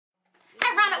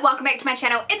welcome back to my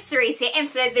channel. It's Cerise here, and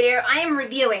for today's video I am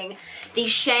reviewing the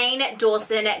Shane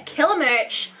Dawson Killer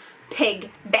Merch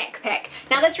Pig Backpack.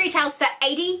 Now this retails for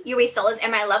 $80 US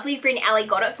and my lovely friend Ali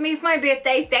got it for me for my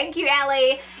birthday. Thank you,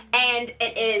 Ali. And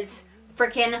it is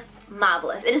freaking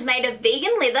marvelous. It is made of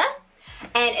vegan leather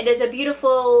and it is a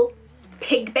beautiful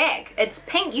pig bag. It's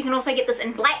pink. You can also get this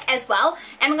in black as well,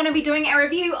 and I'm going to be doing a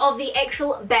review of the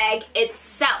actual bag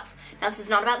itself. Now this is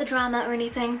not about the drama or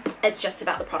anything, it's just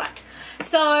about the product.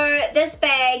 So this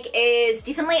bag is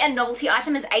definitely a novelty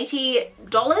item. Is $80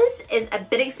 is a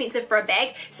bit expensive for a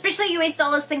bag, especially US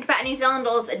dollars. Think about New Zealand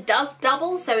dollars, it does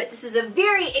double. So this is a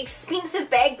very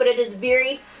expensive bag, but it is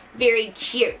very, very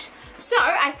cute. So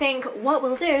I think what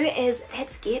we'll do is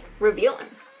let's get reviewing.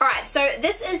 Alright, so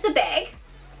this is the bag.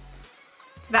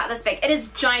 It's about this big. It is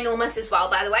ginormous as well,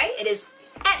 by the way. It is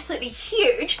absolutely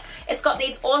huge. It's got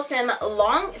these awesome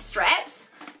long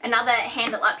straps, another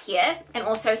handle up here, and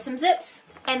also some zips.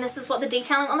 And this is what the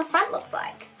detailing on the front looks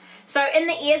like. So in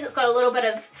the ears it's got a little bit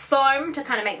of foam to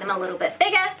kind of make them a little bit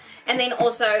bigger, and then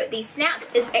also the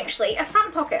snout is actually a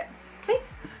front pocket. See?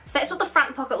 So that's what the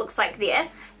front pocket looks like there.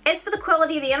 As for the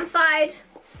quality of the inside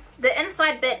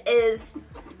bit is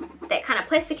that kind of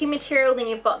plasticky material, then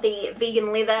you've got the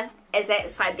vegan leather as that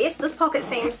side there. So this pocket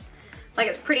seems like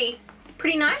it's pretty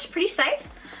nice, pretty safe.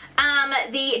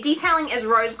 The detailing is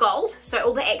rose gold, so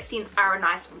all the accents are a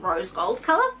nice rose gold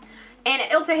color. And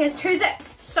it also has two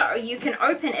zips, so you can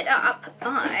open it up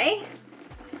by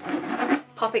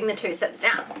popping the two zips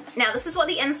down. Now this is what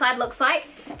the inside looks like.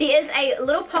 There is a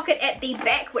little pocket at the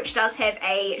back which does have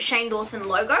a Shane Dawson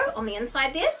logo on the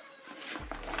inside there.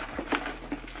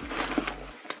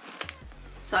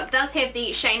 So it does have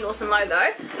the Shane Dawson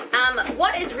logo.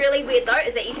 What is really weird though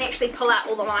is that you can actually pull out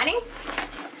all the lining.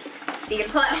 So you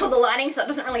can pull out all the lining so it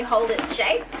doesn't really hold its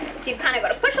shape. So you've kind of got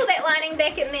to push all that lining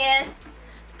back in there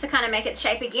to kind of make its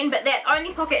shape again. But that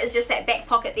only pocket is just that back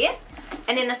pocket there.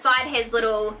 And then the side has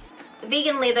little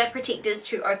vegan leather protectors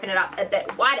to open it up a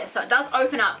bit wider. So it does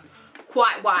open up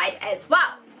quite wide as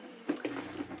well.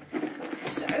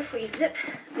 So if we zip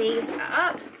these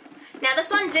up. Now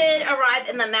this one did arrive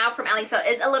in the mail from Ali, so it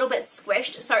is a little bit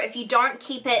squished. So if you don't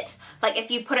keep it, like if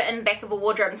you put it in the back of a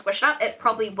wardrobe and squish it up, it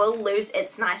probably will lose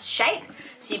its nice shape.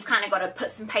 So you've kind of got to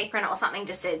put some paper in it or something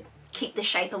just to keep the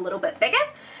shape a little bit bigger.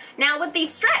 Now with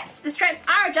these straps, the straps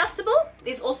are adjustable.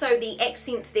 There's also the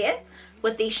accents there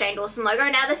with the Shane Dawson logo.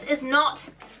 Now this is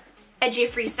not a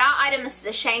Jeffree Star item, this is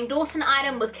a Shane Dawson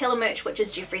item with Killer Merch, which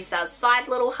is Jeffree Star's side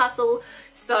little hustle.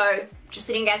 So just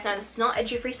letting you guys know, this is not a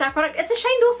Jeffree Star product, it's a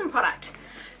Shane Dawson product.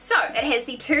 So it has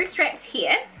the two straps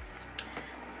here,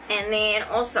 and then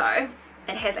also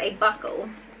it has a buckle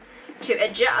to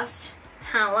adjust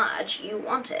how large you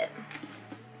want it,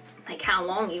 like how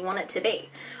long you want it to be.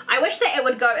 I wish that it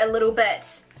would go a little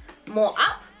bit more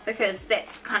up, because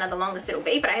that's kind of the longest it'll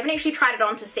be, but I haven't actually tried it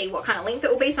on to see what kind of length it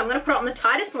will be, so I'm going to put it on the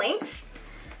tightest length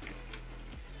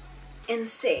and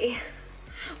see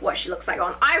what she looks like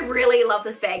on. I really love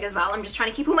this bag as well. I'm just trying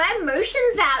to keep all my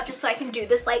emotions out just so I can do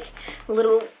this like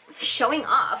little showing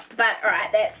off. But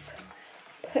alright, let's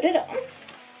put it on.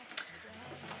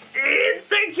 It's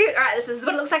so cute. Alright, this is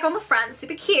what it looks like on the front,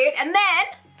 super cute. And then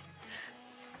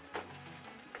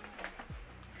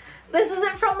this is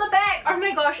it from the back. Oh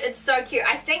my gosh, it's so cute.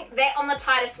 I think that on the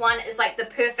tightest one is like the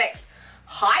perfect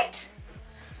height.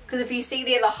 Because if you see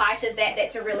there the height of that,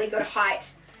 that's a really good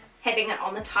height, having it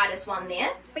on the tightest one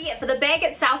there. But yeah, for the bag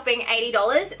itself being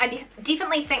 $80, I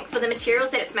definitely think for the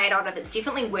materials that it's made out of, it's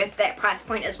definitely worth that price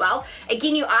point as well.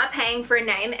 Again, you are paying for a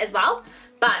name as well,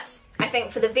 but I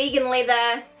think for the vegan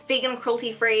leather, vegan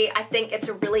cruelty free, I think it's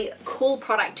a really cool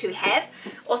product to have.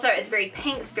 Also, it's very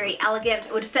pink, it's very elegant,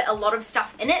 it would fit a lot of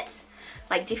stuff in it.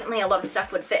 Like definitely a lot of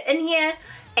stuff would fit in here.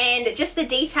 And just the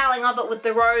detailing of it with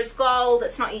the rose gold,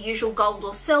 it's not your usual gold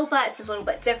or silver, it's a little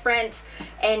bit different.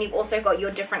 And you've also got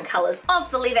your different colors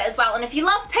of the leather as well. And if you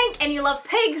love pink and you love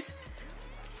pigs,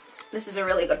 this is a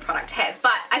really good product to have.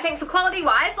 But I think for quality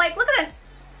wise, like look at this.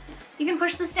 You can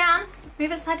push this down,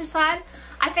 move it side to side.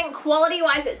 I think quality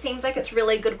wise it seems like it's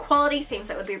really good quality, seems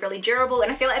like it would be really durable.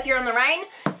 And I feel like if you're in the rain,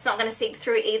 it's not going to seep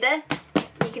through either.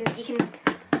 You can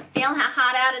feel how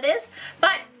hard out it is.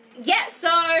 But yeah, so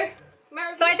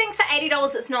I think for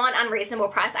 $80 it's not an unreasonable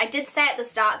price. I did say at the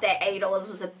start that $80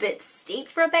 was a bit steep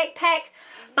for a backpack,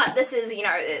 but this is, you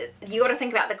know, you got to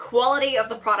think about the quality of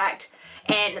the product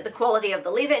and the quality of the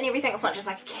leather and everything. It's not just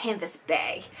like a canvas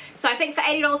bag. So I think for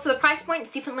 $80 for the price point,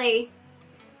 it's definitely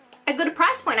a good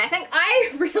price point. I think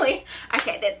I really,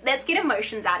 okay, let's get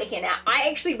emotions out of here now. I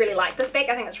actually really like this bag.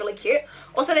 I think it's really cute.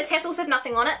 Also, the tassels have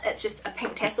nothing on it. It's just a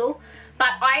pink tassel. But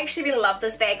I actually really love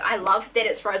this bag. I love that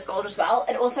it's rose gold as well.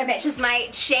 It also matches my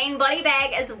Shane body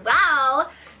bag as well.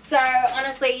 So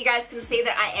honestly, you guys can see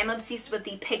that I am obsessed with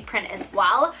the pig print as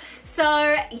well.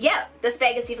 So yeah, this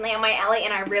bag is definitely on my alley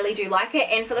and I really do like it.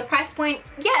 And for the price point,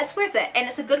 yeah, it's worth it. And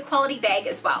it's a good quality bag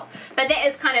as well. But that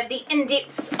is kind of the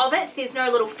in-depths of it. So there's no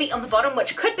little feet on the bottom,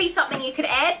 which could be something you could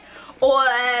add. Or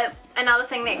another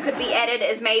thing that could be added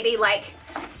is maybe like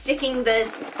sticking the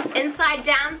inside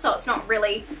down so it's not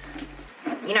really,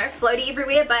 you know, floaty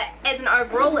everywhere. But as an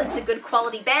overall, it's a good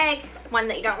quality bag, one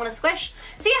that you don't want to squish.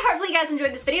 So yeah, hopefully you guys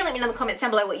enjoyed this video. Let me know in the comments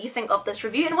down below what you think of this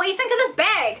review and what you think of this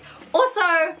bag.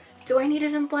 Also, do I need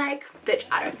it in black? Bitch,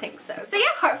 I don't think so. So yeah,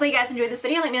 hopefully you guys enjoyed this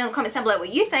video. Let me know in the comments down below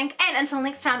what you think. And until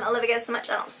next time, I love you guys so much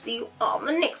and I'll see you on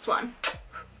the next one.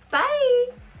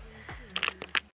 Bye!